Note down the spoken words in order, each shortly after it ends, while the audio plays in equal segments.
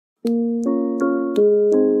She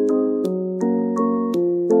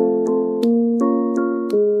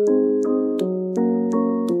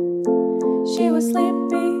was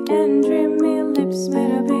sleepy and dreamy, lips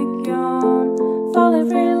made a big yawn. Falling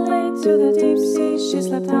freely to the deep sea, she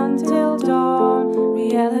slept until dawn.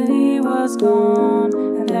 Reality was gone,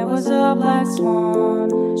 and there was a black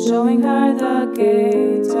swan, showing her the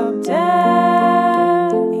gates of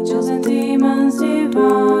death. Angels and demons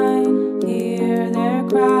divine, hear their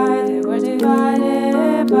cry. They were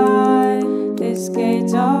divided by this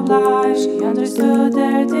gate of life. She understood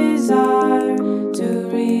their desire to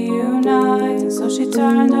reunite, and so she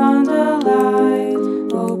turned on the light,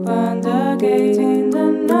 opened the gate in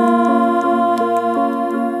the night.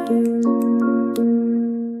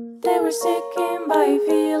 They were seeking by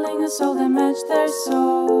feeling a soul that matched their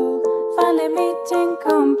soul, finally meeting,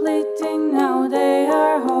 completing, now they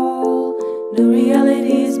are whole. New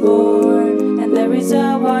reality is born, and there is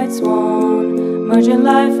a white swan, merging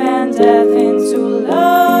life and death into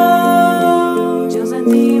love. Angels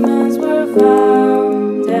and demons were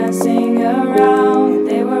found, dancing around.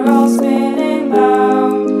 They were all spinning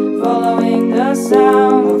bound, following the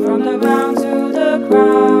sound. From the ground to the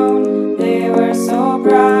crown, they were so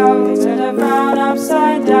proud. They turned the crown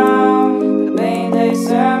upside down, the pain they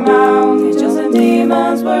surmount. Angels and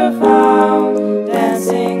demons were found,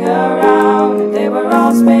 dancing around. They were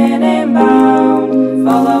all spinning bound,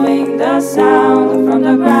 following the sound. From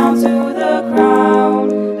the ground to the crown,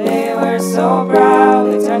 they were so proud.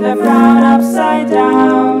 They turned the crown upside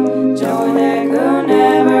down.